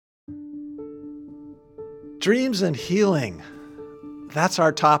Dreams and healing. That's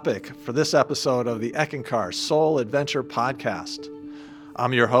our topic for this episode of the Eckankar Soul Adventure Podcast.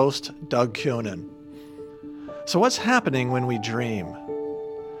 I'm your host, Doug Kunin. So what's happening when we dream?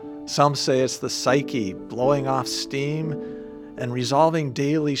 Some say it's the psyche blowing off steam and resolving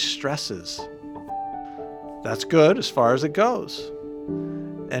daily stresses. That's good as far as it goes.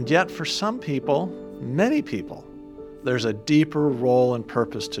 And yet for some people, many people, there's a deeper role and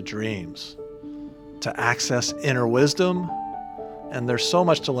purpose to dreams. To access inner wisdom, and there's so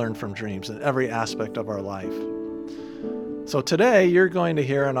much to learn from dreams in every aspect of our life. So today, you're going to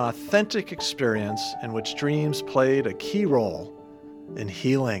hear an authentic experience in which dreams played a key role in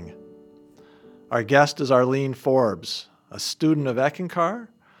healing. Our guest is Arlene Forbes, a student of Eckankar,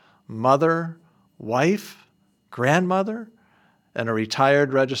 mother, wife, grandmother, and a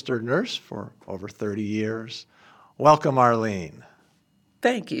retired registered nurse for over 30 years. Welcome, Arlene.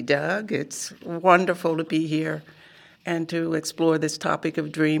 Thank you, Doug. It's wonderful to be here and to explore this topic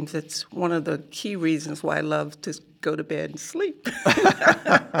of dreams. It's one of the key reasons why I love to go to bed and sleep.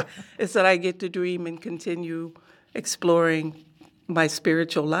 Is that I get to dream and continue exploring my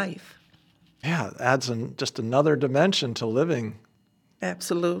spiritual life. Yeah, it adds just another dimension to living.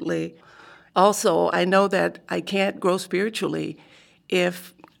 Absolutely. Also, I know that I can't grow spiritually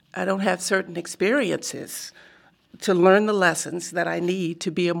if I don't have certain experiences to learn the lessons that I need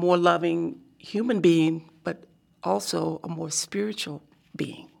to be a more loving human being, but also a more spiritual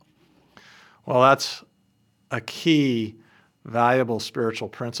being. Well, that's a key, valuable spiritual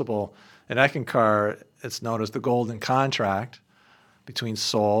principle. In Eckankar, it's known as the golden contract between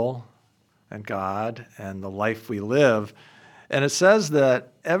soul and God and the life we live. And it says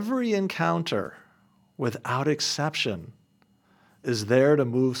that every encounter, without exception, is there to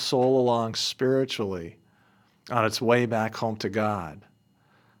move soul along spiritually on its way back home to God.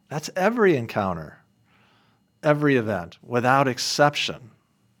 That's every encounter, every event, without exception.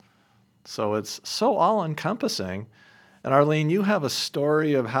 So it's so all-encompassing. And Arlene, you have a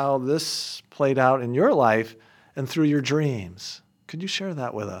story of how this played out in your life and through your dreams. Could you share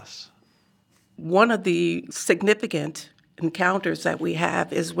that with us? One of the significant encounters that we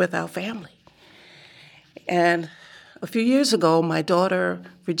have is with our family. And a few years ago, my daughter,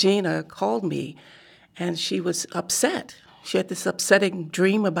 Regina, called me, and she was upset. She had this upsetting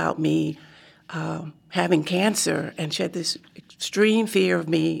dream about me having cancer, and she had this extreme fear of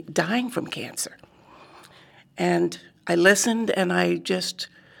me dying from cancer. And I listened, and I just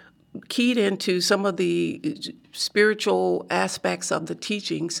keyed into some of the spiritual aspects of the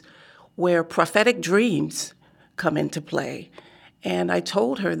teachings where prophetic dreams come into play. And I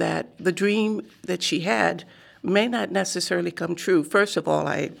told her that the dream that she had may not necessarily come true. First of all,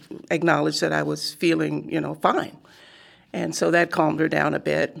 I acknowledged that I was feeling, fine. And so that calmed her down a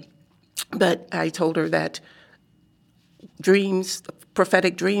bit. But I told her that dreams,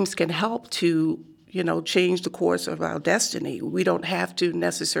 prophetic dreams, can help to, change the course of our destiny. We don't have to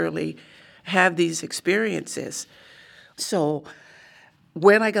necessarily have these experiences. So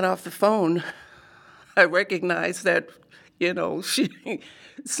when I got off the phone, I recognized that,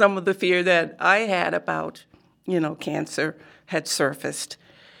 some of the fear that I had about cancer had surfaced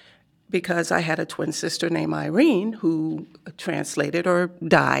because I had a twin sister named Irene who translated or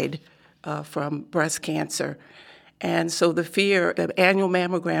died from breast cancer. And so the fear of annual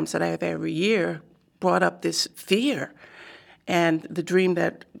mammograms that I have every year brought up this fear. And the dream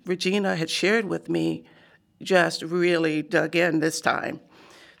that Regina had shared with me just really dug in this time.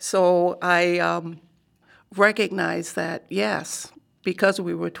 So I recognized that, yes, because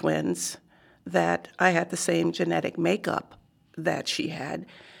we were twins, that I had the same genetic makeup that she had,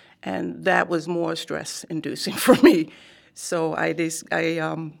 and that was more stress-inducing for me. So I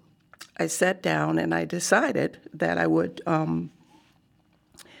sat down and I decided that I would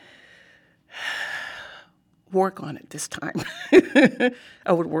work on it this time.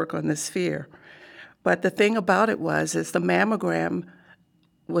 I would work on this fear. But the thing about it is the mammogram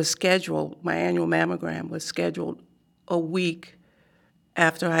was scheduled, my annual mammogram was scheduled a week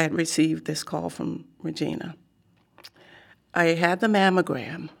after I had received this call from Regina. I had the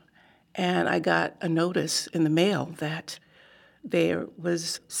mammogram, and I got a notice in the mail that there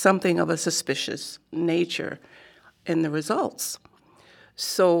was something of a suspicious nature in the results.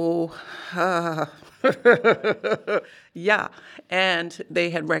 So, yeah, and they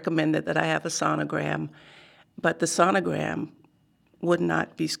had recommended that I have a sonogram, but the sonogram would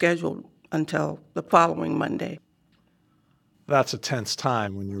not be scheduled until the following Monday. That's a tense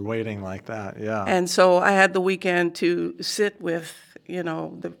time when you're waiting like that, yeah. And so I had the weekend to sit with,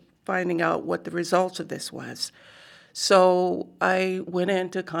 finding out what the results of this was. So I went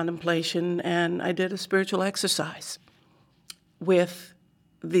into contemplation and I did a spiritual exercise with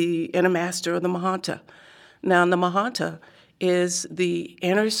the inner master of the Mahanta. Now, the Mahanta is the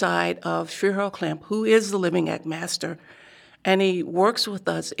inner side of Sri Harklamp, who is the living Ek master, and he works with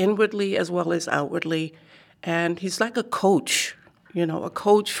us inwardly as well as outwardly, and he's like a coach, a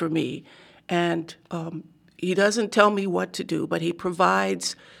coach for me. And he doesn't tell me what to do, but he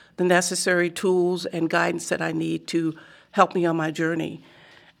provides the necessary tools and guidance that I need to help me on my journey.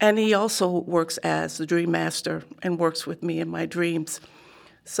 And he also works as the dream master and works with me in my dreams.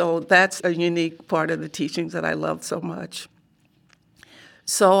 So that's a unique part of the teachings that I love so much.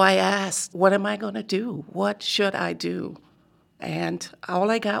 So I asked, what am I going to do? What should I do? And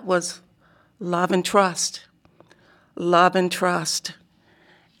all I got was love and trust. Love and trust.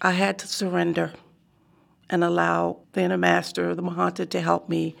 I had to surrender and allow the inner master, the Mahanta, to help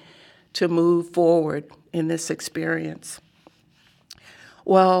me to move forward in this experience.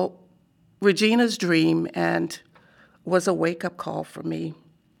 Well, Regina's dream was a wake-up call for me.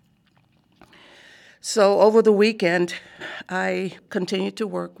 So over the weekend, I continued to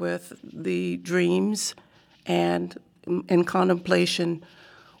work with the dreams and in contemplation,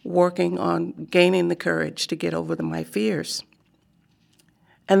 working on gaining the courage to get over my fears.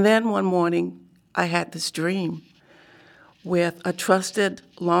 And then one morning, I had this dream with a trusted,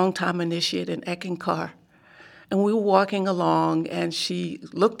 long-time initiate in Eckankar. And we were walking along, and she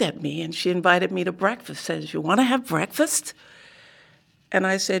looked at me, and she invited me to breakfast, says, "You want to have breakfast?" And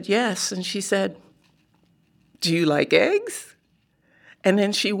I said, yes. And she said, "Do you like eggs?" And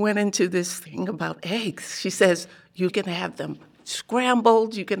then she went into this thing about eggs. She says, "You can have them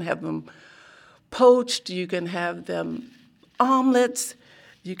scrambled, you can have them poached, you can have them omelets,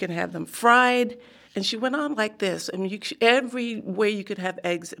 you can have them fried." And she went on like this. I mean, every way you could have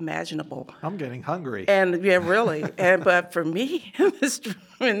eggs imaginable. I'm getting hungry. And yeah, really. But for me,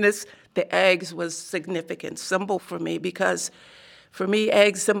 the eggs was significant symbol for me, because for me,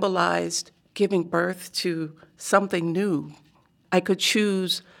 eggs symbolized giving birth to something new. I could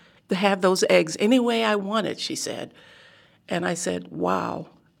choose to have those eggs any way I wanted, she said. And I said, wow.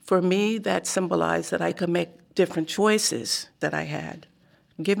 For me, that symbolized that I could make different choices that I had,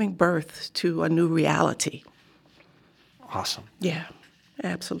 giving birth to a new reality. Awesome. Yeah,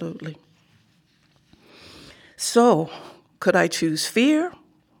 absolutely. So, could I choose fear,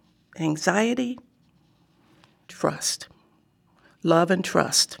 anxiety, trust? Love and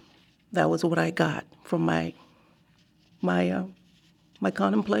trust. That was what I got from my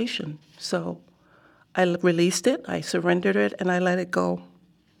contemplation. So I released it, I surrendered it, and I let it go.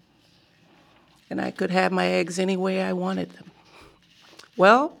 And I could have my eggs any way I wanted them.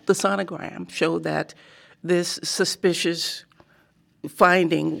 Well, the sonogram showed that this suspicious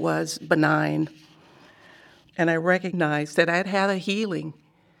finding was benign, and I recognized that I'd had a healing. It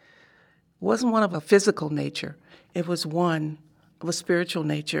wasn't one of a physical nature. It was one of a spiritual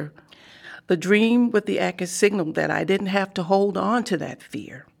nature. The dream with the Ek signaled that I didn't have to hold on to that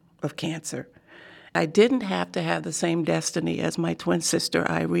fear of cancer. I didn't have to have the same destiny as my twin sister,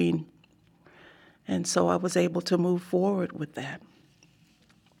 Irene. And so I was able to move forward with that.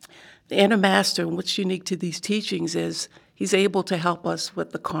 The inner master, what's unique to these teachings is he's able to help us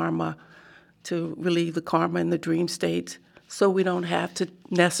with the karma, to relieve the karma in the dream state, so we don't have to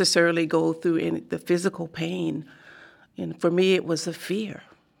necessarily go through the physical pain. And for me, it was the fear.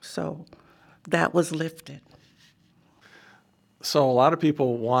 So that was lifted. So a lot of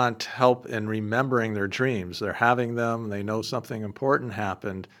people want help in remembering their dreams. They're having them, they know something important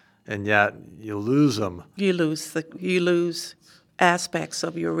happened, and yet you lose them. You lose aspects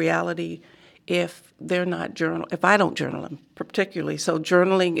of your reality if they're not if I don't journal them particularly. So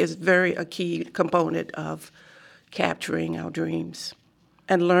journaling is a key component of capturing our dreams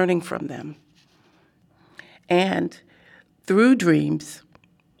and learning from them. And through dreams,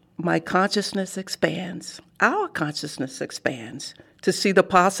 my consciousness expands, our consciousness expands to see the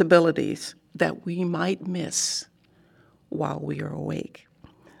possibilities that we might miss while we are awake.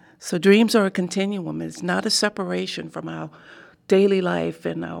 So dreams are a continuum. It's not a separation from our daily life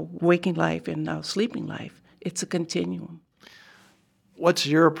and our waking life and our sleeping life. It's a continuum. What's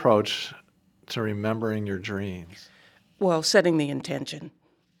your approach to remembering your dreams? Well, setting the intention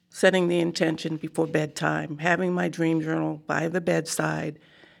before bedtime, having my dream journal by the bedside,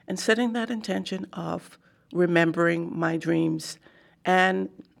 and setting that intention of remembering my dreams and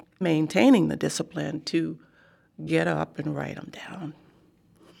maintaining the discipline to get up and write them down.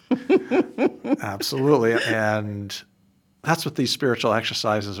 Absolutely. And that's what these spiritual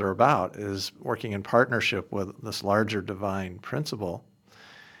exercises are about, is working in partnership with this larger divine principle.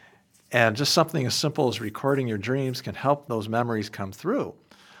 And just something as simple as recording your dreams can help those memories come through.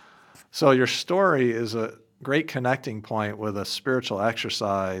 So your story is a great connecting point with a spiritual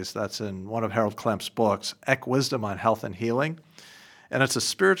exercise that's in one of Harold Klemp's books, Wisdom on Health and Healing. And it's a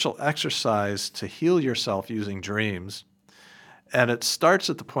spiritual exercise to heal yourself using dreams. And it starts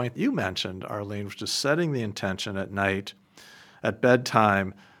at the point you mentioned, Arlene, which is setting the intention at night, at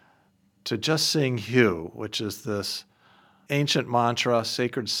bedtime, to just sing Hu, which is this ancient mantra,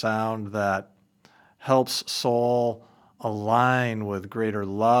 sacred sound that helps soul align with greater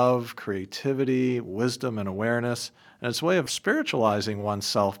love, creativity, wisdom, and awareness. And it's a way of spiritualizing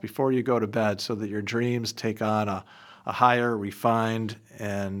oneself before you go to bed so that your dreams take on a higher, refined,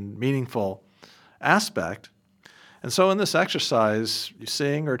 and meaningful aspect. And so in this exercise, you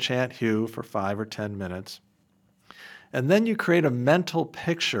sing or chant Hu for 5 or 10 minutes. And then you create a mental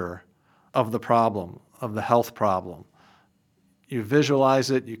picture of the problem, of the health problem. You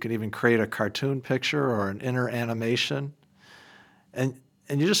visualize it. You can even create a cartoon picture or an inner animation. And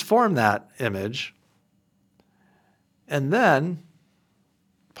you just form that image. And then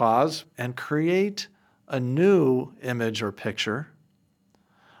pause and create a new image or picture,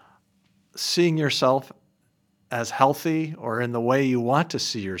 seeing yourself as healthy or in the way you want to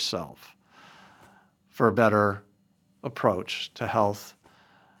see yourself for a better approach to health,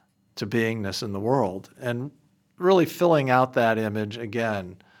 to beingness in the world. And really filling out that image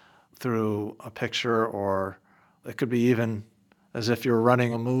again through a picture, or it could be even as if you're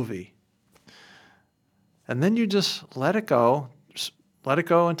running a movie. And then you just let it go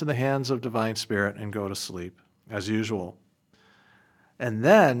into the hands of Divine Spirit and go to sleep as usual. And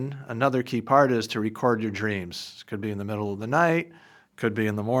then another key part is to record your dreams. It could be in the middle of the night, could be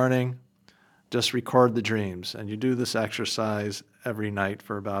in the morning. Just record the dreams. And you do this exercise every night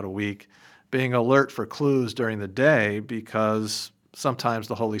for about a week, being alert for clues during the day, because sometimes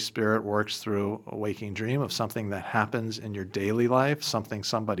the Holy Spirit works through a waking dream of something that happens in your daily life, something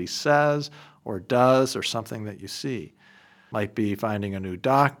somebody says or does, or something that you see. Might be finding a new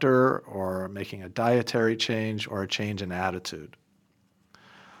doctor, or making a dietary change, or a change in attitude.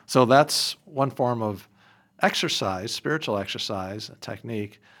 So that's one form of exercise, spiritual exercise, a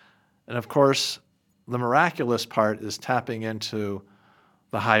technique. And of course, the miraculous part is tapping into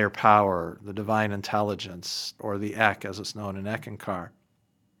the higher power, the divine intelligence, or the Ek, as it's known in Eckankar.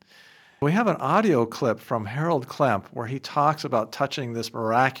 We have an audio clip from Harold Klemp where he talks about touching this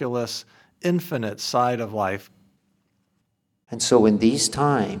miraculous, infinite side of life. And so in these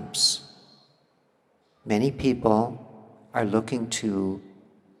times, many people are looking to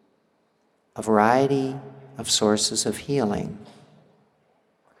a variety of sources of healing.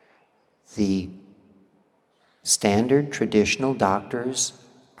 The standard traditional doctors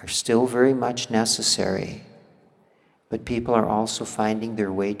are still very much necessary, but people are also finding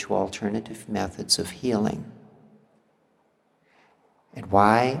their way to alternative methods of healing. And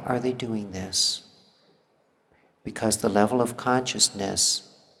why are they doing this? Because the level of consciousness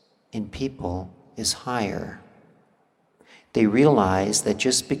in people is higher. They realize that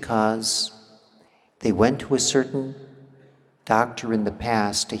just because they went to a certain doctor in the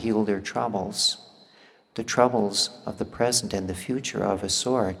past to heal their troubles, the troubles of the present and the future of a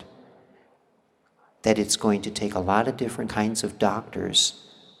sort, that it's going to take a lot of different kinds of doctors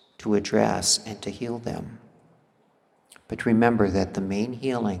to address and to heal them. But remember that the main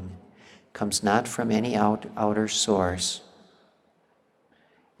healing comes not from any outer source.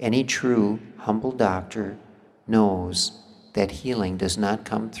 Any true, humble doctor knows that healing does not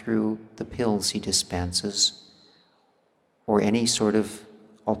come through the pills he dispenses or any sort of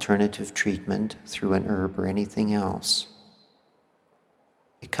alternative treatment through an herb or anything else.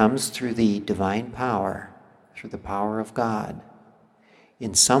 It comes through the divine power, through the power of God,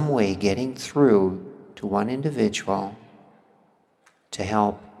 in some way getting through to one individual to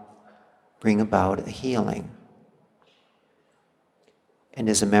help bring about a healing. And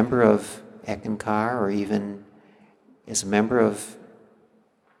as a member of Eckankar, or even as a member of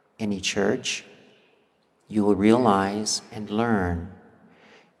any church, you will realize and learn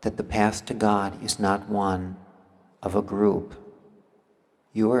that the path to God is not one of a group.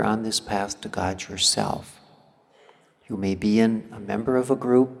 You are on this path to God yourself. You may be a member of a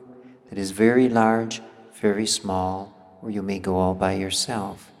group that is very large, very small, or you may go all by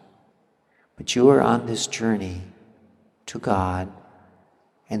yourself. But you are on this journey to God,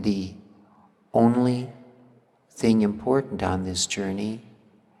 and the only thing important on this journey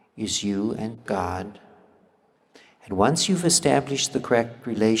is you and God. And once you've established the correct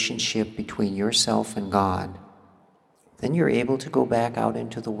relationship between yourself and God, then you're able to go back out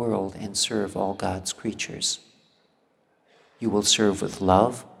into the world and serve all God's creatures. You will serve with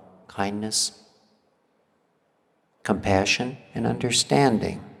love, kindness, compassion, and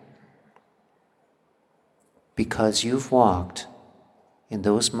understanding. Because you've walked in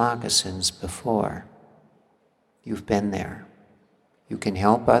those moccasins before. You've been there. You can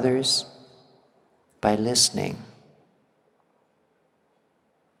help others by listening.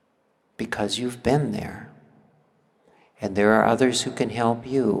 Because you've been there. And there are others who can help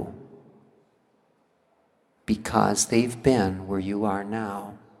you because they've been where you are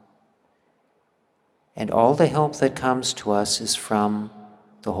now. And all the help that comes to us is from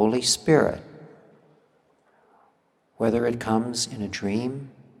the Holy Spirit, whether it comes in a dream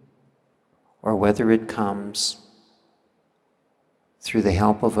or whether it comes through the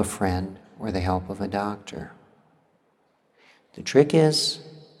help of a friend or the help of a doctor. The trick is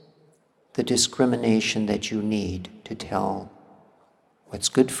the discrimination that you need to tell what's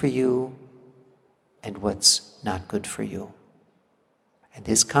good for you and what's not good for you. And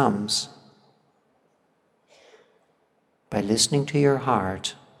this comes by listening to your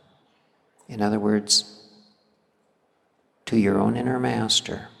heart, in other words, to your own inner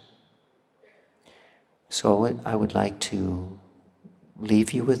master. So I would like to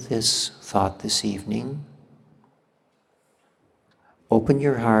leave you with this thought this evening. Open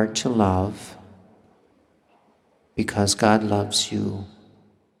your heart to love because God loves you.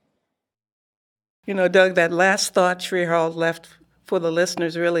 You know, Doug, that last thought Sri Harald left for the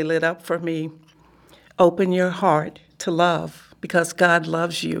listeners really lit up for me. Open your heart to love because God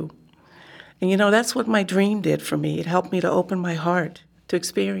loves you. And you know, that's what my dream did for me. It helped me to open my heart to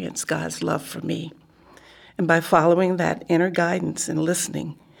experience God's love for me. And by following that inner guidance and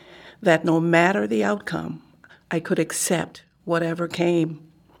listening, that no matter the outcome, I could accept whatever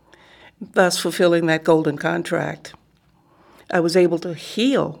came, thus fulfilling that golden contract. I was able to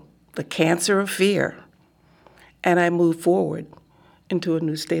heal the cancer of fear, and I moved forward into a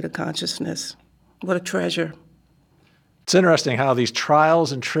new state of consciousness. What a treasure. It's interesting how these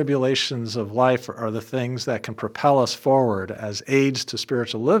trials and tribulations of life are the things that can propel us forward as aids to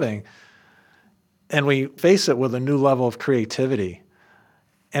spiritual living. And we face it with a new level of creativity.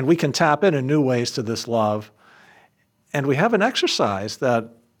 And we can tap in new ways to this love. And we have an exercise that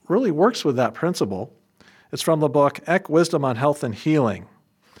really works with that principle. It's from the book Eck Wisdom on Health and Healing.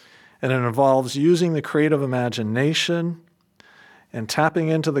 And it involves using the creative imagination and tapping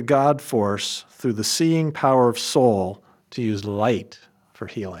into the God force through the seeing power of soul to use light for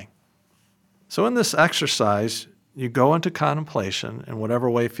healing. So in this exercise, you go into contemplation in whatever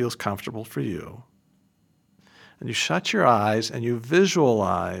way feels comfortable for you. And you shut your eyes and you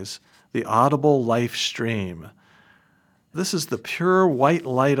visualize the audible life stream. This is the pure white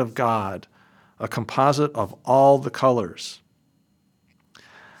light of God, a composite of all the colors.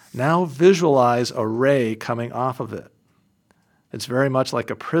 Now visualize a ray coming off of it. It's very much like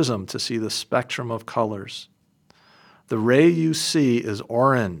a prism to see the spectrum of colors. The ray you see is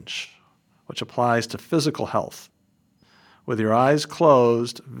orange, which applies to physical health. With your eyes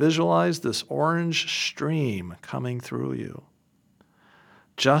closed, visualize this orange stream coming through you.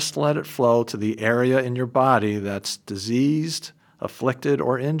 Just let it flow to the area in your body that's diseased, afflicted,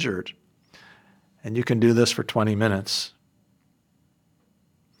 or injured. And you can do this for 20 minutes.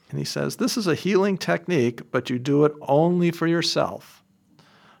 And he says, this is a healing technique, but you do it only for yourself.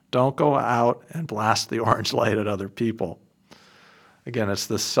 Don't go out and blast the orange light at other people. Again, it's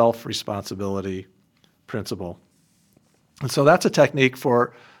the self-responsibility principle. And so that's a technique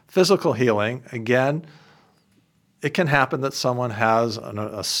for physical healing. Again, it can happen that someone has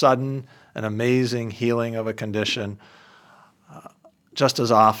a sudden and amazing healing of a condition. Just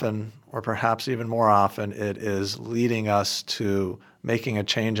as often, or perhaps even more often, it is leading us to making a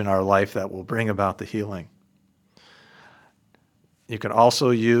change in our life that will bring about the healing. You can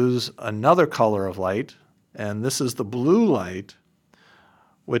also use another color of light, and this is the blue light,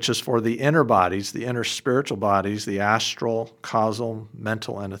 which is for the inner bodies, the inner spiritual bodies, the astral, causal,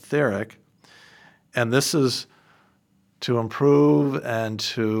 mental, and etheric. And this is to improve and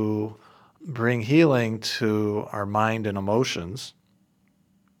to bring healing to our mind and emotions.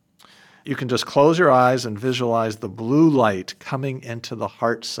 You can just close your eyes and visualize the blue light coming into the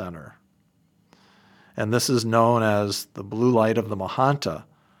heart center. And this is known as the blue light of the Mahanta.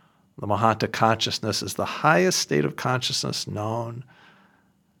 The Mahanta consciousness is the highest state of consciousness known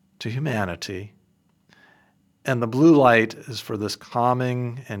to humanity. And the blue light is for this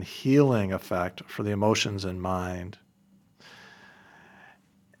calming and healing effect for the emotions and mind.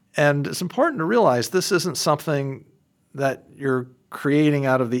 And it's important to realize this isn't something that you're creating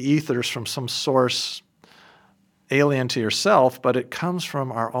out of the ethers from some source alien to yourself, but it comes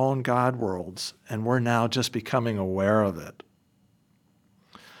from our own God worlds, and we're now just becoming aware of it.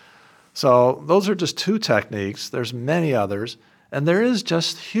 So those are just 2 techniques. There's many others. And there is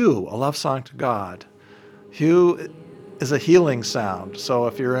just Hue, a love song to God. Hue is a healing sound. So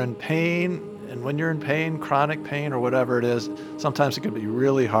if you're in pain, and when you're in pain, chronic pain or whatever it is, sometimes it can be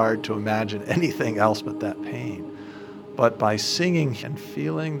really hard to imagine anything else but that pain. But by singing and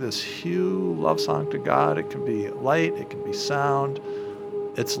feeling this Hue love song to God, it can be light, it can be sound.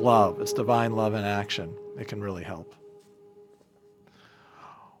 It's love. It's divine love in action. It can really help.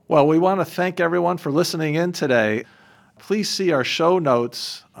 Well, we want to thank everyone for listening in today. Please see our show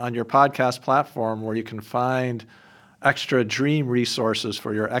notes on your podcast platform where you can find extra dream resources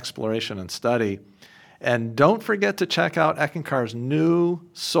for your exploration and study. And don't forget to check out Eckankar's new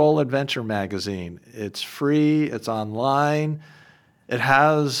Soul Adventure magazine. It's free, it's online. It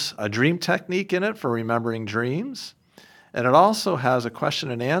has a dream technique in it for remembering dreams. And it also has a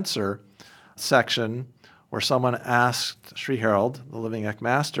question and answer section where someone asked Sri Harold, the Living Ek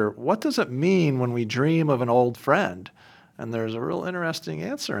Master, what does it mean when we dream of an old friend? And there's a real interesting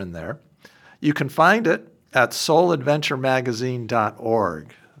answer in there. You can find it at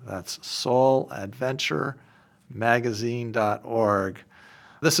souladventuremagazine.org. That's souladventuremagazine.org.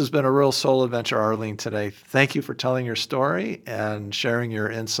 This has been a real soul adventure, Arlene, today. Thank you for telling your story and sharing your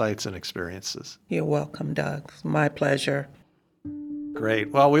insights and experiences. You're welcome, Doug. It's my pleasure.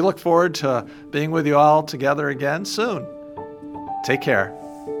 Great. Well, we look forward to being with you all together again soon. Take care.